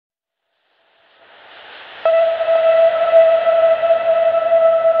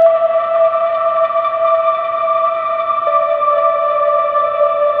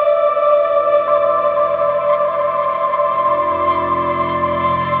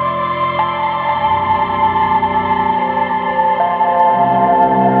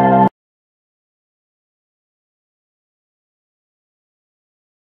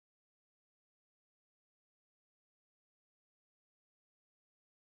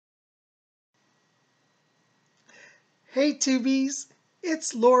Hey Tubies,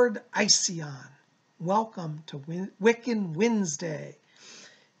 it's Lord Ision. Welcome to Wiccan Wednesday.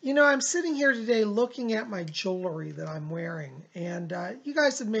 You know, I'm sitting here today looking at my jewelry that I'm wearing, and you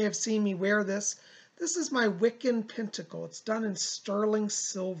guys may have seen me wear this. This is my Wiccan pentacle. It's done in sterling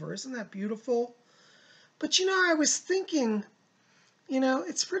silver. Isn't that beautiful? But you know, I was thinking,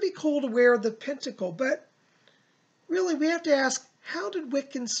 it's pretty cool to wear the pentacle, but really we have to ask, how did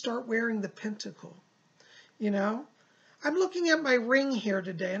Wiccans start wearing the pentacle? You know? I'm looking at my ring here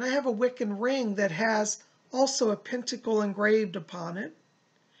today, and I have a Wiccan ring that has also a pentacle engraved upon it,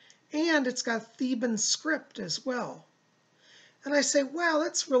 and it's got Theban script as well. And I say, wow,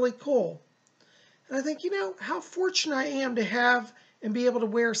 that's really cool. And I think, how fortunate I am to have and be able to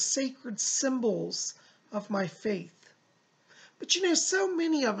wear sacred symbols of my faith. But so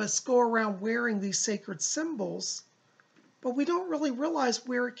many of us go around wearing these sacred symbols, but we don't really realize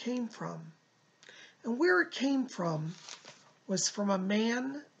where it came from. And where it came from was from a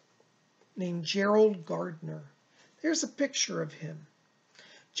man named Gerald Gardner. There's a picture of him.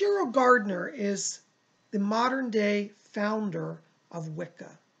 Gerald Gardner is the modern-day founder of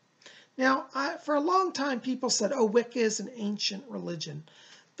Wicca. Now, for a long time, people said, oh, Wicca is an ancient religion.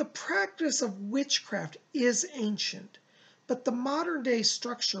 The practice of witchcraft is ancient, but the modern-day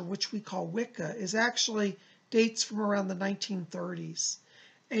structure, which we call Wicca, is actually dates from around the 1930s.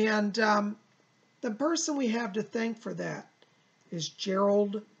 And the person we have to thank for that is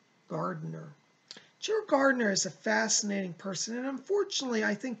Gerald Gardner. Gerald Gardner is a fascinating person, and unfortunately,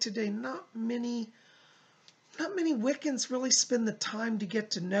 I think today not many Wiccans really spend the time to get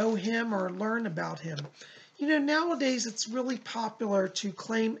to know him or learn about him. Nowadays it's really popular to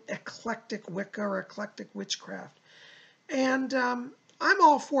claim eclectic Wicca or eclectic witchcraft, and I'm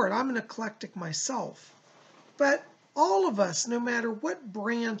all for it. I'm an eclectic myself, but all of us, no matter what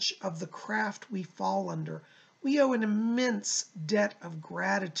branch of the craft we fall under, we owe an immense debt of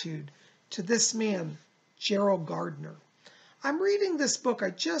gratitude to this man, Gerald Gardner. I'm reading this book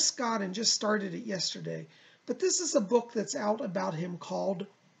I just got and just started it yesterday, but this is a book that's out about him called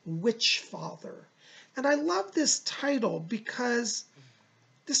Witchfather. And I love this title because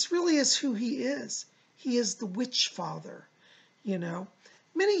this really is who he is. He is the Witchfather,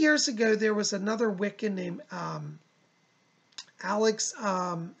 Many years ago, there was another Wiccan named Alex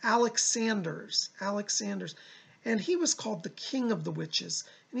Sanders, and he was called the King of the Witches,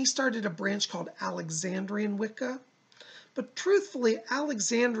 and he started a branch called Alexandrian Wicca. But truthfully,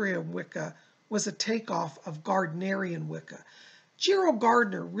 Alexandrian Wicca was a takeoff of Gardnerian Wicca. Gerald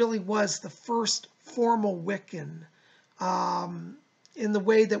Gardner really was the first formal Wiccan in the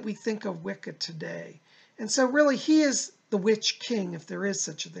way that we think of Wicca today. And so really he is the Witch King, if there is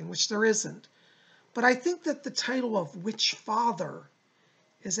such a thing, which there isn't. But I think that the title of Witchfather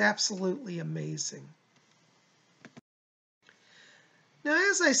is absolutely amazing. Now,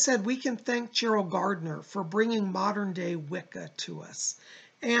 as I said, we can thank Gerald Gardner for bringing modern-day Wicca to us.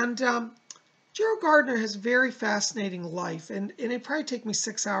 And Gerald Gardner has a very fascinating life, and it'd probably take me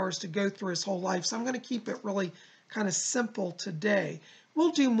 6 hours to go through his whole life, so I'm going to keep it really kind of simple today.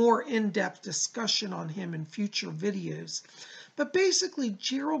 We'll do more in-depth discussion on him in future videos. But basically,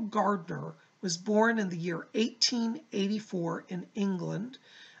 Gerald Gardner was born in the year 1884 in England,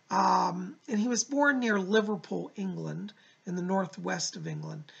 and he was born near Liverpool, England, in the northwest of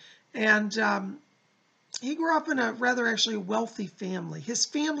England. And he grew up in a rather actually wealthy family. His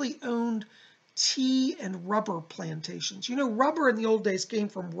family owned tea and rubber plantations. Rubber in the old days came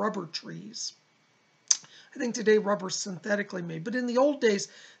from rubber trees. I think today rubber's synthetically made, but in the old days,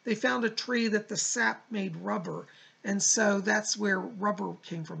 they found a tree that the sap made rubber. And so that's where rubber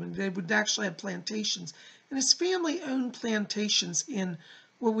came from. And they would actually have plantations. And his family owned plantations in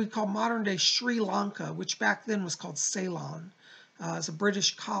what we call modern-day Sri Lanka, which back then was called Ceylon, as a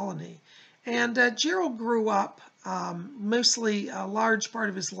British colony. And Gerald grew up, mostly a large part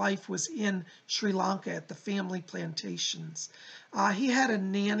of his life was in Sri Lanka at the family plantations. He had a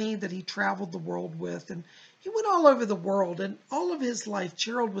nanny that he traveled the world with, and he went all over the world, and all of his life,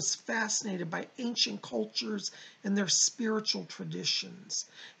 Gerald was fascinated by ancient cultures and their spiritual traditions.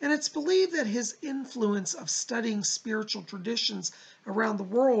 And it's believed that his influence of studying spiritual traditions around the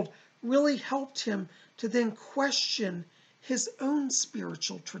world really helped him to then question his own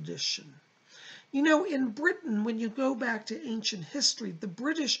spiritual tradition. In Britain, when you go back to ancient history, the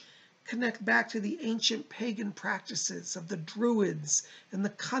British connect back to the ancient pagan practices of the Druids and the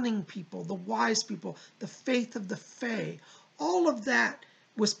cunning people, the wise people, the faith of the Fae. All of that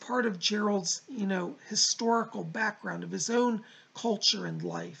was part of Gerald's, historical background of his own culture and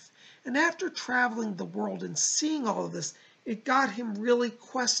life. And after traveling the world and seeing all of this, it got him really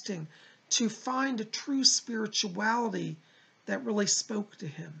questing to find a true spirituality that really spoke to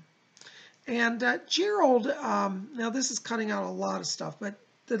him. And Gerald, now this is cutting out a lot of stuff, but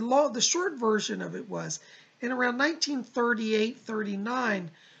the short version of it was, in around 1938-39,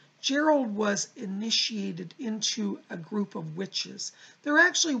 Gerald was initiated into a group of witches. There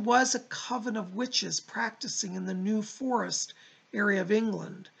actually was a coven of witches practicing in the New Forest area of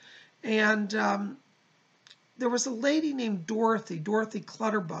England. And there was a lady named Dorothy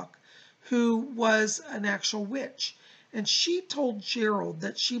Clutterbuck, who was an actual witch. And she told Gerald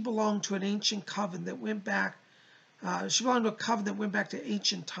that she belonged to an ancient coven that went back, to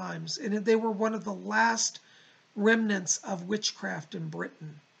ancient times. And they were one of the last remnants of witchcraft in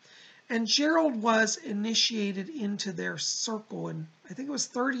Britain. And Gerald was initiated into their circle in, I think it was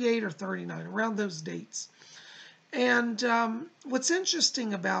 38 or 39, around those dates. And what's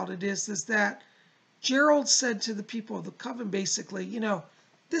interesting about it is that Gerald said to the people of the coven, basically,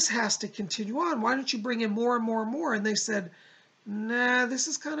 this has to continue on. Why don't you bring in more and more and more? And they said, nah, this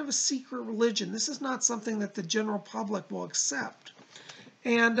is kind of a secret religion. This is not something that the general public will accept.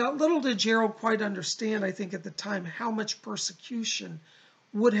 And little did Gerald quite understand, I think, at the time, how much persecution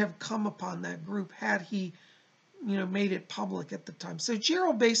would have come upon that group had he, made it public at the time. So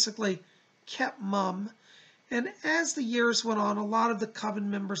Gerald basically kept mum. And as the years went on, a lot of the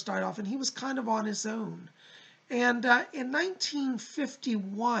coven members died off, and he was kind of on his own. And in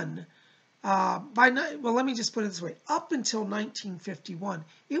 1951, let me just put it this way. Up until 1951,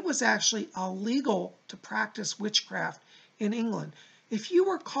 it was actually illegal to practice witchcraft in England. If you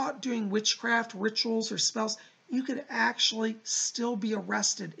were caught doing witchcraft rituals or spells, you could actually still be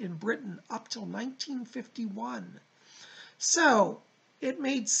arrested in Britain up till 1951. So it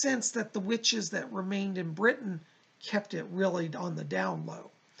made sense that the witches that remained in Britain kept it really on the down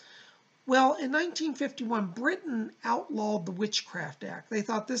low. Well, in 1951, Britain outlawed the Witchcraft Act. They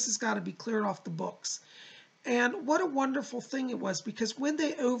thought this has got to be cleared off the books. And what a wonderful thing it was, because when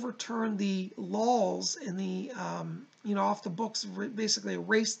they overturned the laws and the, off the books, basically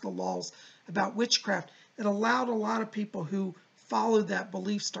erased the laws about witchcraft, it allowed a lot of people who followed that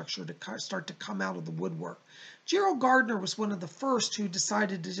belief structure to start to come out of the woodwork. Gerald Gardner was one of the first who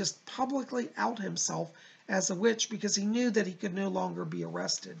decided to just publicly out himself as a witch because he knew that he could no longer be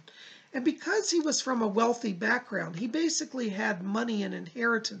arrested. And because he was from a wealthy background, he basically had money and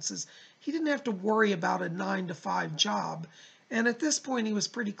inheritances. He didn't have to worry about a 9-to-5 job. And at this point, he was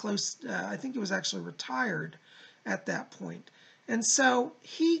pretty close. I think he was actually retired at that point. And so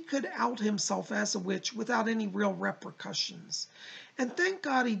he could out himself as a witch without any real repercussions. And thank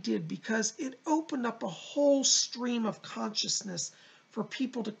God he did, because it opened up a whole stream of consciousness for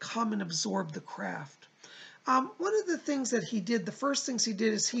people to come and absorb the craft. One of the things that he did, the first things he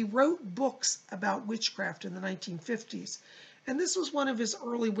did, is he wrote books about witchcraft in the 1950s. And this was one of his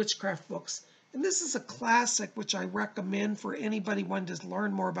early witchcraft books. And this is a classic, which I recommend for anybody wanting to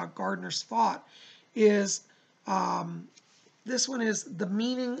learn more about Gardner's thought, is this one is The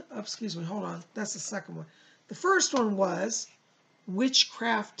Meaning of, that's the second one. The first one was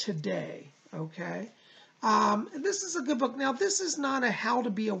Witchcraft Today, okay? This is a good book. Now, this is not a how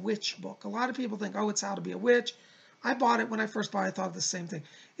to be a witch book. A lot of people think, oh, it's how to be a witch. I bought it. When I first bought it, I thought the same thing.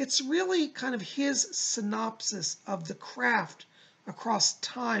 It's really kind of his synopsis of the craft across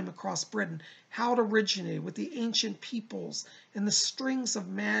time, across Britain, how it originated with the ancient peoples and the strings of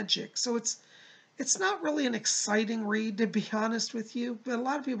magic. So it's not really an exciting read, to be honest with you, but a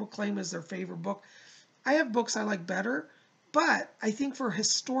lot of people claim it's their favorite book. I have books I like better, but I think for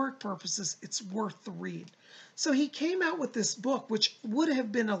historic purposes, it's worth the read. So he came out with this book, which would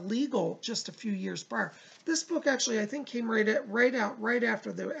have been illegal just a few years prior. This book actually, I think, came right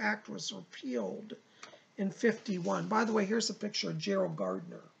after the act was repealed in 51. By the way, here's a picture of Gerald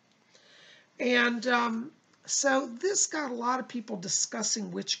Gardner. And so this got a lot of people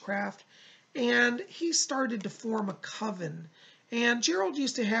discussing witchcraft, and he started to form a coven. And Gerald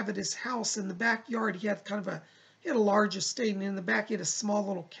used to have at his house in the backyard, he had a large estate, and in the back he had a small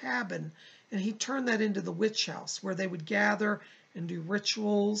little cabin, and he turned that into the witch house where they would gather and do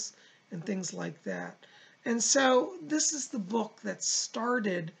rituals and things like that. And so this is the book that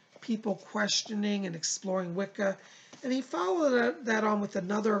started people questioning and exploring Wicca. And he followed that on with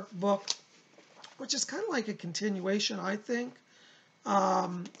another book, which is kind of like a continuation, I think,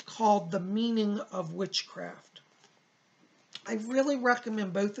 called The Meaning of Witchcraft. I really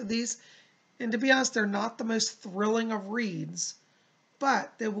recommend both of these. And to be honest, they're not the most thrilling of reads,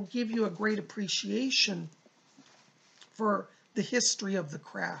 but they will give you a great appreciation for the history of the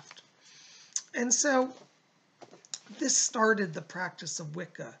craft. And so this started the practice of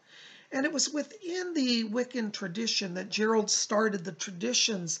Wicca. And it was within the Wiccan tradition that Gerald started the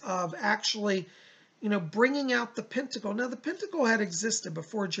traditions of actually, bringing out the pentacle. Now, the pentacle had existed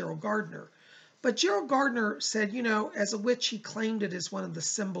before Gerald Gardner, but Gerald Gardner said, as a witch, he claimed it as one of the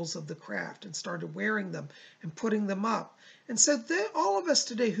symbols of the craft and started wearing them and putting them up. And so all of us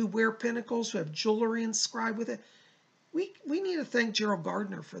today who wear pentacles, who have jewelry inscribed with it, we need to thank Gerald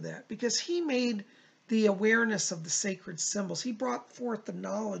Gardner for that, because he made the awareness of the sacred symbols. He brought forth the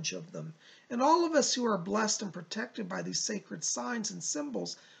knowledge of them. And all of us who are blessed and protected by these sacred signs and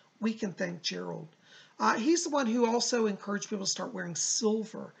symbols, we can thank Gerald. He's the one who also encouraged people to start wearing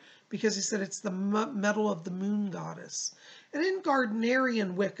silver, because he said it's the metal of the moon goddess. And in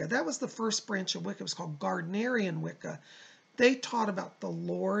Gardnerian Wicca, that was the first branch of Wicca, it was called Gardnerian Wicca, they taught about the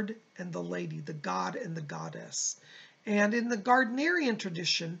Lord and the Lady, the God and the Goddess. And in the Gardnerian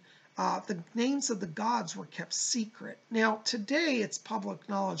tradition, the names of the gods were kept secret. Now, today it's public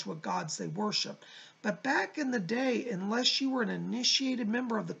knowledge what gods they worship. But back in the day, unless you were an initiated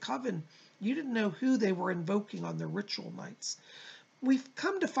member of the coven, you didn't know who they were invoking on their ritual nights. We've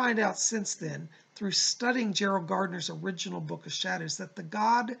come to find out since then, through studying Gerald Gardner's original Book of Shadows, that the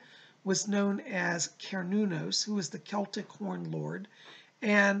god was known as Cernunnos, who was the Celtic horn lord,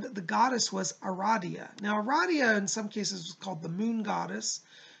 and the goddess was Aradia. Now, Aradia in some cases was called the moon goddess.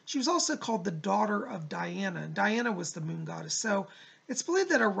 She was also called the daughter of Diana. Diana was the moon goddess. So it's believed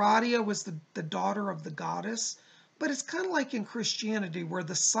that Aradia was the daughter of the goddess. But it's kind of like in Christianity, where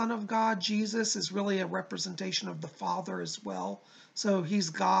the Son of God, Jesus, is really a representation of the Father as well. So he's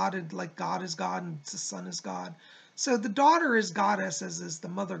God, and like God is God, and the Son is God. So the daughter is goddess, as is the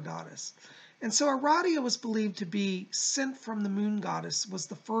mother goddess. And so Aradia was believed to be sent from the moon goddess, was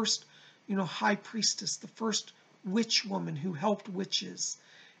the first, high priestess, the first witch woman who helped witches.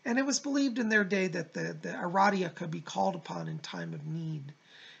 And it was believed in their day that the Aradia could be called upon in time of need.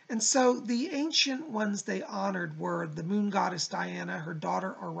 And so the ancient ones they honored were the moon goddess Diana, her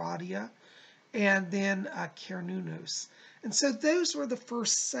daughter Aradia, and then Cernunnos. And so those were the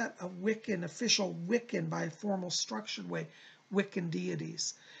first set of Wiccan, official Wiccan by a formal structured way, Wiccan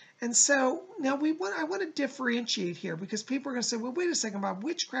deities. And so now I want to differentiate here, because people are going to say, well, wait a second, Bob,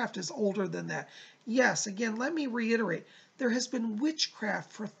 witchcraft is older than that. Yes, again, let me reiterate, there has been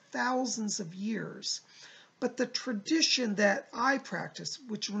witchcraft for thousands of years. But the tradition that I practice,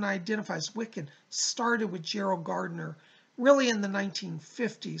 which when I identify as Wiccan, started with Gerald Gardner, really in the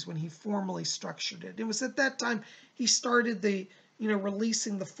 1950s when he formally structured it. It was at that time he started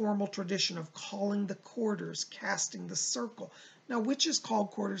releasing the formal tradition of calling the quarters, casting the circle. Now, witches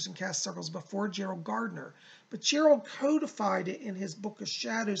called quarters and cast circles before Gerald Gardner, but Gerald codified it in his Book of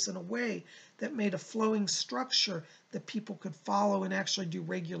Shadows in a way that made a flowing structure that people could follow and actually do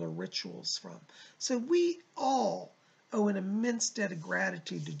regular rituals from. So we all owe an immense debt of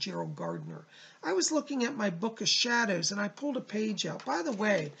gratitude to Gerald Gardner. I was looking at my Book of Shadows and I pulled a page out. By the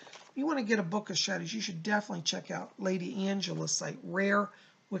way, if you want to get a Book of Shadows, you should definitely check out Lady Angela's site,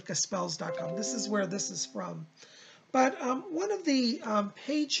 rarewiccaspells.com. This is where this is from. But one of the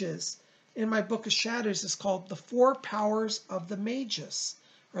pages in my Book of Shadows is called The Four Powers of the Magus,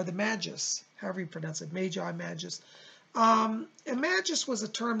 or the Magus, however you pronounce it, Magi, Magus. And Magus was a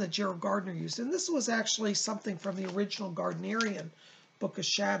term that Gerald Gardner used, and this was actually something from the original Gardnerian Book of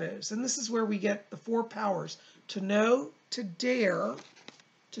Shadows. And this is where we get the four powers: to know, to dare,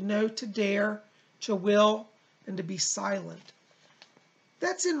 to will, and to be silent.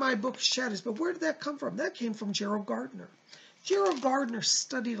 That's in my Book of Shadows, but where did that come from? That came from Gerald Gardner. Gerald Gardner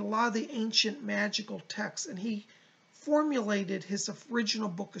studied a lot of the ancient magical texts, and he formulated his original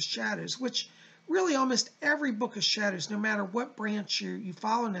Book of Shadows, which really almost every Book of Shadows, no matter what branch you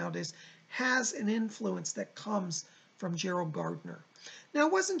follow nowadays, has an influence that comes from Gerald Gardner. Now,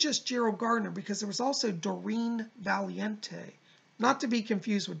 it wasn't just Gerald Gardner, because there was also Doreen Valiente, not to be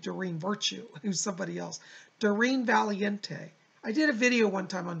confused with Doreen Virtue, who's somebody else. Doreen Valiente. I did a video one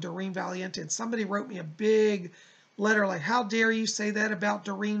time on Doreen Valiente, and somebody wrote me a big letter like, how dare you say that about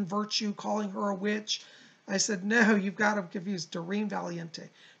Doreen Virtue, calling her a witch? I said, no, you've got to confuse Doreen Valiente.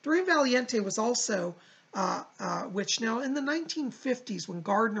 Doreen Valiente was also a witch. Now, in the 1950s, when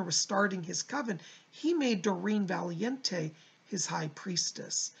Gardner was starting his coven, he made Doreen Valiente his high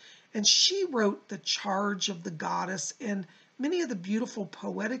priestess. And she wrote the charge of the goddess and many of the beautiful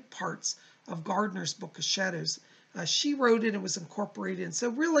poetic parts of Gardner's Book of Shadows. She wrote it and was incorporated in. So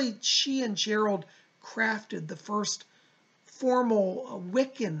really, she and Gerald crafted the first formal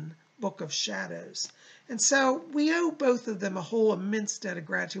Wiccan Book of Shadows. And so we owe both of them a whole immense debt of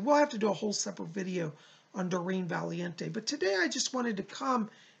gratitude. We'll have to do a whole separate video on Doreen Valiente. But today I just wanted to come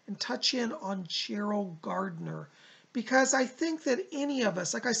and touch in on Gerald Gardner, because I think that any of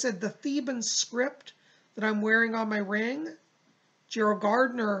us, like I said, the Theban script that I'm wearing on my ring, Gerald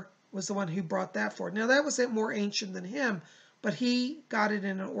Gardner was the one who brought that forward. Now, that was more ancient than him, but he got it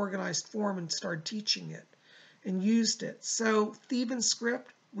in an organized form and started teaching it and used it. So Theban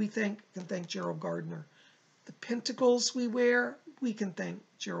script, we can thank Gerald Gardner. The pentacles we wear, we can thank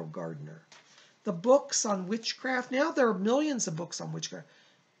Gerald Gardner. The books on witchcraft, now there are millions of books on witchcraft.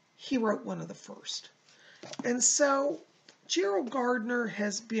 He wrote one of the first. And so Gerald Gardner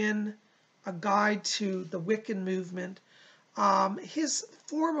has been a guide to the Wiccan movement. His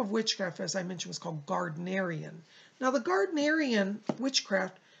form of witchcraft, as I mentioned, was called Gardnerian. Now, the Gardnerian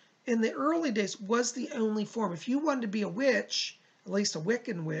witchcraft in the early days was the only form. If you wanted to be a witch, at least a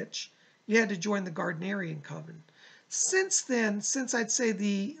Wiccan witch, you had to join the Gardnerian coven. Since then, since I'd say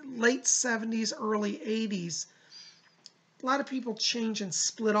the late 70s, early 80s, a lot of people changed and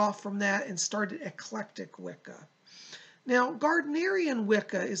split off from that and started eclectic Wicca. Now, Gardnerian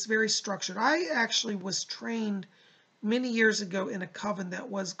Wicca is very structured. I actually was trained many years ago in a coven that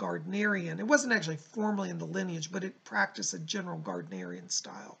was Gardnerian. It wasn't actually formally in the lineage, but it practiced a general Gardnerian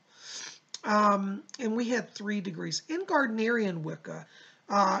style. And we had 3 degrees. In Gardnerian Wicca,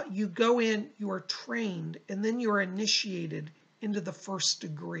 you go in, you are trained, and then you are initiated into the 1st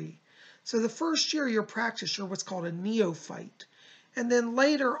degree. So the first year you're practiced, you're what's called a neophyte. And then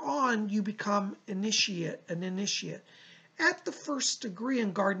later on, you become an initiate. At the 1st degree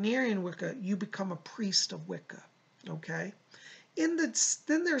in Gardnerian Wicca, you become a priest of Wicca. Okay? Then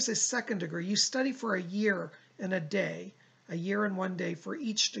there's a 2nd degree. You study for a year and a day, a year and 1 day for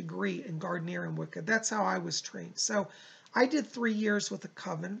each degree in Gardnerian Wicca. That's how I was trained. So I did 3 years with a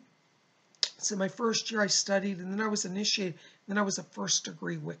coven. So my first year I studied, and then I was initiated, and then I was a 1st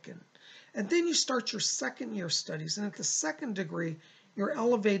degree Wiccan. And then you start your 2nd year studies, and at the 2nd degree, you're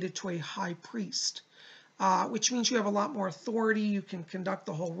elevated to a high priest, which means you have a lot more authority. You can conduct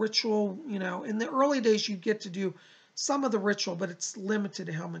the whole ritual. You know, in the early days, you get to do some of the ritual, but it's limited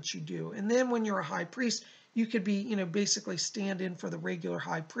to how much you do. And then when you're a high priest, you could be, you know, basically stand in for the regular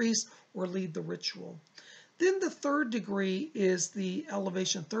high priest or lead the ritual. Then the 3rd degree is the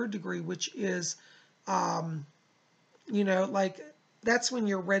elevation 3rd degree, which is, you know, like that's when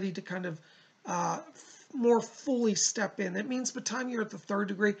you're ready to kind of more fully step in. It means by the time you're at the 3rd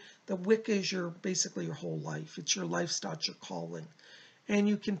degree, the Wicca is basically your whole life. It's your lifestyle, it's your calling. And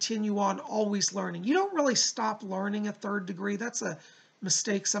you continue on always learning. You don't really stop learning at 3rd degree. That's a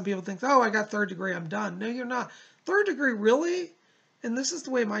mistake. Some people think, oh, I got 3rd degree, I'm done. No, you're not. 3rd degree really, and this is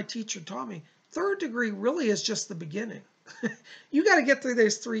the way my teacher taught me, 3rd degree really is just the beginning. You got to get through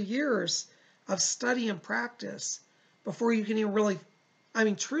those 3 years of study and practice before you can even really, I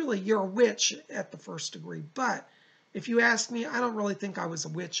mean, truly, you're a witch at the 1st degree. But if you ask me, I don't really think I was a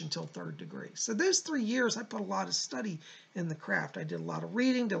witch until 3rd degree. So those 3 years, I put a lot of study in the craft. I did a lot of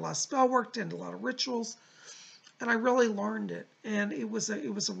reading, did a lot of spell work, did a lot of rituals, and I really learned it. And it was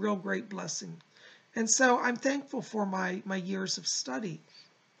a real great blessing. And so I'm thankful for my years of study.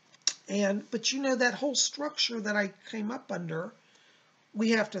 But you know, that whole structure that I came up under,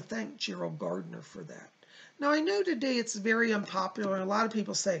 we have to thank Gerald Gardner for that. Now, I know today it's very unpopular, and a lot of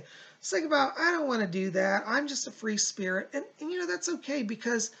people say, think about, I don't want to do that. I'm just a free spirit. And you know, that's okay,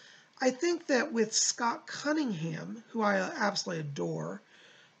 because I think that with Scott Cunningham, who I absolutely adore,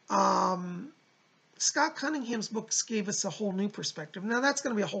 Scott Cunningham's books gave us a whole new perspective. Now, that's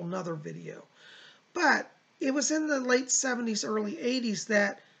going to be a whole nother video. But it was in the late 70s, early 80s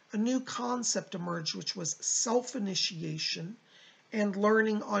that a new concept emerged, which was self-initiation and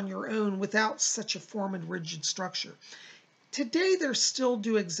learning on your own without such a form and rigid structure. Today, there still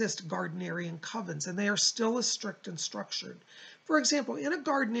do exist Gardnerian covens, and they are still as strict and structured. For example, in a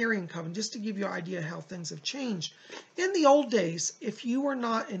Gardnerian coven, just to give you an idea how things have changed, in the old days, if you were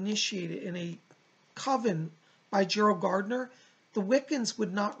not initiated in a coven by Gerald Gardner, the Wiccans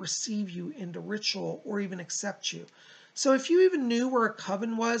would not receive you into ritual or even accept you. So if you even knew where a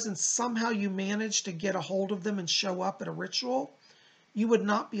coven was and somehow you managed to get a hold of them and show up at a ritual, you would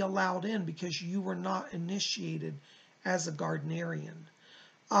not be allowed in because you were not initiated as a Gardnerian.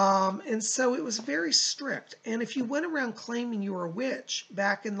 And so it was very strict. And if you went around claiming you were a witch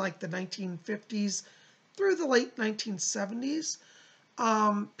back in like the 1950s through the late 1970s,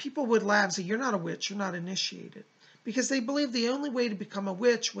 people would laugh and say, you're not a witch, you're not initiated. Because they believed the only way to become a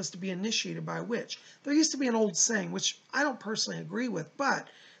witch was to be initiated by a witch. There used to be an old saying, which I don't personally agree with, but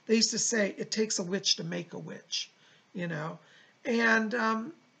they used to say, it takes a witch to make a witch, you know. And,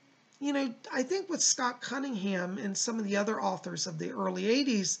 you know, I think with Scott Cunningham and some of the other authors of the early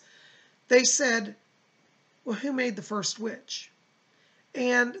 80s, they said, well, who made the first witch?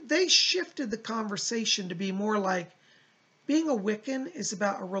 And they shifted the conversation to be more like, Being a Wiccan is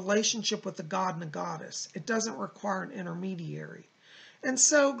about a relationship with a god and a goddess. It doesn't require an intermediary. And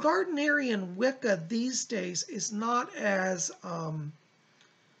so Gardnerian Wicca these days is not as, how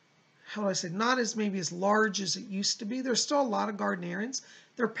do I say, not as maybe as large as it used to be. There's still a lot of Gardnerians.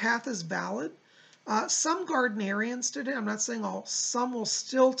 Their path is valid. Some Gardnerians today, I'm not saying all, some will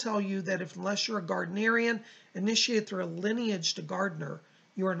still tell you that unless you're a Gardnerian initiated through a lineage to Gardner,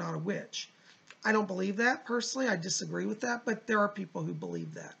 you are not a witch. I don't believe that personally. I disagree with that, but there are people who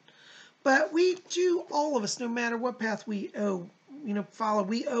believe that. But we do, all of us, no matter what path we follow,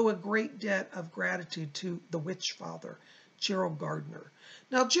 we owe a great debt of gratitude to the Witchfather, Gerald Gardner.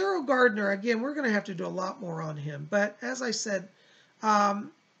 Now, Gerald Gardner, again, we're going to have to do a lot more on him. But as I said,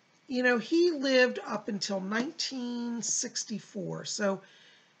 he lived up until 1964. So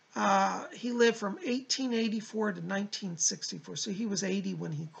he lived from 1884 to 1964. So he was 80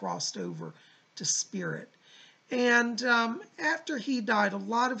 when he crossed over to spirit. And after he died, a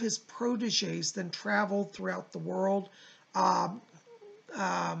lot of his proteges then traveled throughout the world.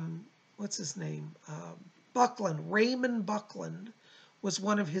 What's his name? Buckland, Raymond Buckland was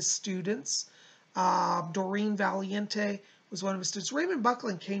one of his students. Doreen Valiente was one of his students. Raymond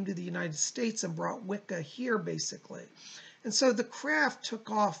Buckland came to the United States and brought Wicca here, basically. And so the craft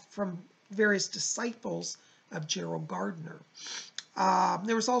took off from various disciples of Gerald Gardner.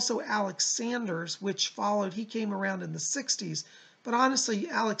 There was also Alex Sanders, which followed. He came around in the 60s. But honestly,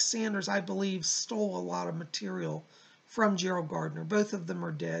 Alex Sanders, I believe, stole a lot of material from Gerald Gardner. Both of them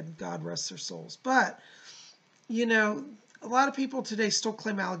are dead. God rest their souls. But, a lot of people today still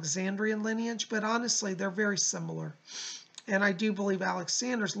claim Alexandrian lineage, but honestly, they're very similar. And I do believe Alex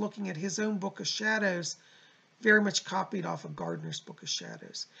Sanders, looking at his own Book of Shadows, very much copied off of Gardner's Book of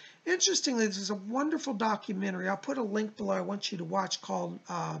Shadows. Interestingly, there's a wonderful documentary. I'll put a link below. I want you to watch called,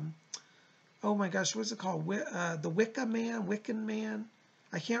 oh my gosh, what's it called? The Wiccan Man.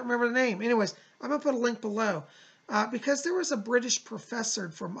 I can't remember the name. Anyways, I'm going to put a link below. Because there was a British professor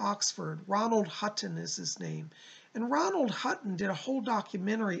from Oxford, Ronald Hutton is his name. And Ronald Hutton did a whole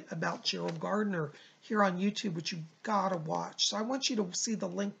documentary about Gerald Gardner here on YouTube, which you've got to watch. So I want you to see the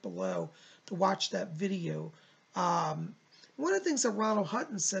link below to watch that video. One of the things that Ronald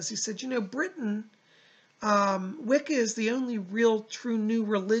Hutton says, he said, Britain, Wicca is the only real true new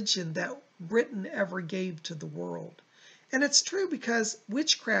religion that Britain ever gave to the world. And it's true because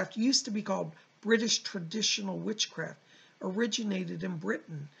witchcraft used to be called British traditional witchcraft, originated in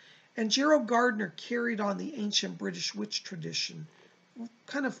Britain. And Gerald Gardner carried on the ancient British witch tradition,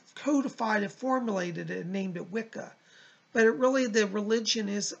 kind of codified it, formulated it, and named it Wicca. But the religion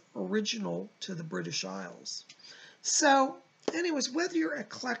is original to the British Isles. So, anyways, whether you're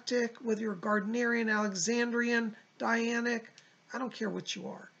eclectic, whether you're Gardnerian, Alexandrian, Dianic, I don't care what you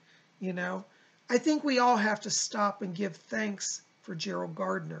are, I think we all have to stop and give thanks for Gerald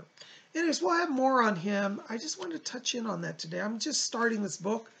Gardner. Anyways, we'll have more on him. I just wanted to touch in on that today. I'm just starting this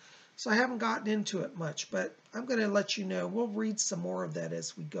book, so I haven't gotten into it much, but I'm going to let you know. We'll read some more of that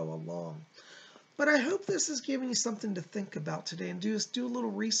as we go along. But I hope this is giving you something to think about today and do a little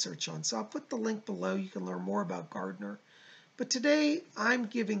research on. So I'll put the link below. You can learn more about Gardner. But today, I'm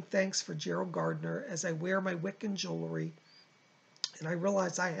giving thanks for Gerald Gardner as I wear my Wiccan jewelry, and I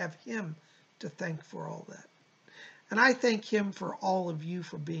realize I have him to thank for all that. And I thank him for all of you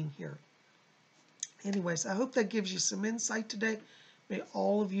for being here. Anyways, I hope that gives you some insight today. May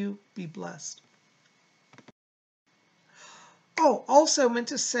all of you be blessed. Oh, also meant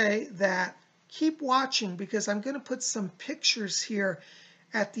to say that keep watching because I'm going to put some pictures here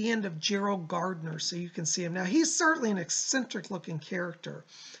at the end of Gerald Gardner so you can see him. Now, he's certainly an eccentric looking character,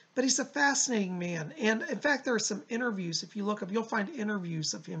 but he's a fascinating man. And in fact, there are some interviews. If you look up, you'll find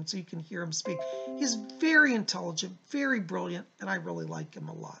interviews of him so you can hear him speak. He's very intelligent, very brilliant, and I really like him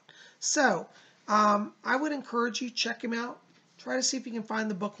a lot. So I would encourage you, check him out. Try to see if you can find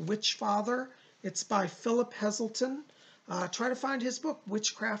the book Witchfather. It's by Philip Heselton. Try to find his book,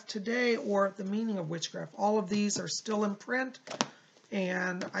 Witchcraft Today, or The Meaning of Witchcraft. All of these are still in print,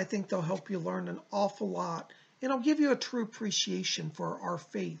 and I think they'll help you learn an awful lot. And it'll give you a true appreciation for our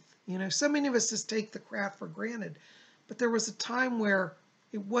faith. So many of us just take the craft for granted, but there was a time where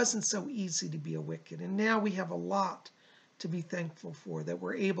it wasn't so easy to be a Wiccan, and now we have a lot to be thankful for, that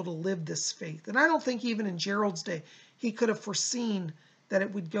we're able to live this faith. And I don't think even in Gerald's day, he could have foreseen that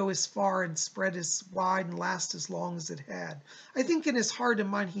it would go as far and spread as wide and last as long as it had. I think in his heart and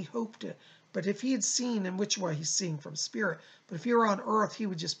mind, he hoped it. But if he had seen, in which way he's seeing from spirit, but if he were on earth, he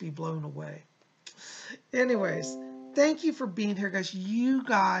would just be blown away. Anyways, thank you for being here, guys. You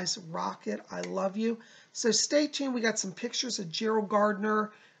guys rock it. I love you. So stay tuned. We got some pictures of Gerald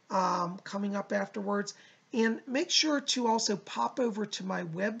Gardner coming up afterwards. And make sure to also pop over to my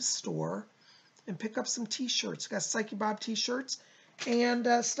web store and pick up some t-shirts. Got Psychic Bob t-shirts. And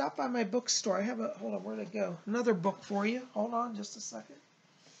stop by my bookstore. I have a, hold on, where'd it go? Another book for you. Hold on just a second.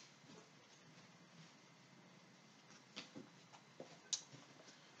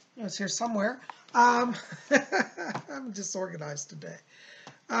 It's here somewhere. I'm disorganized today.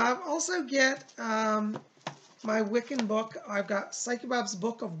 Also get my Wiccan book. I've got Psychic Bob's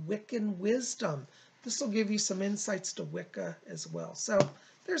Book of Wiccan Wisdom. This will give you some insights to Wicca as well. So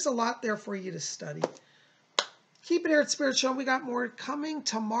there's a lot there for you to study. Keep it here at Spirit Show. We got more coming.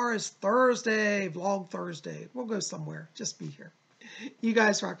 Tomorrow's Thursday, Vlog Thursday. We'll go somewhere. Just be here. You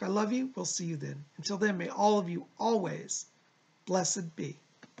guys rock. I love you. We'll see you then. Until then, may all of you always blessed be.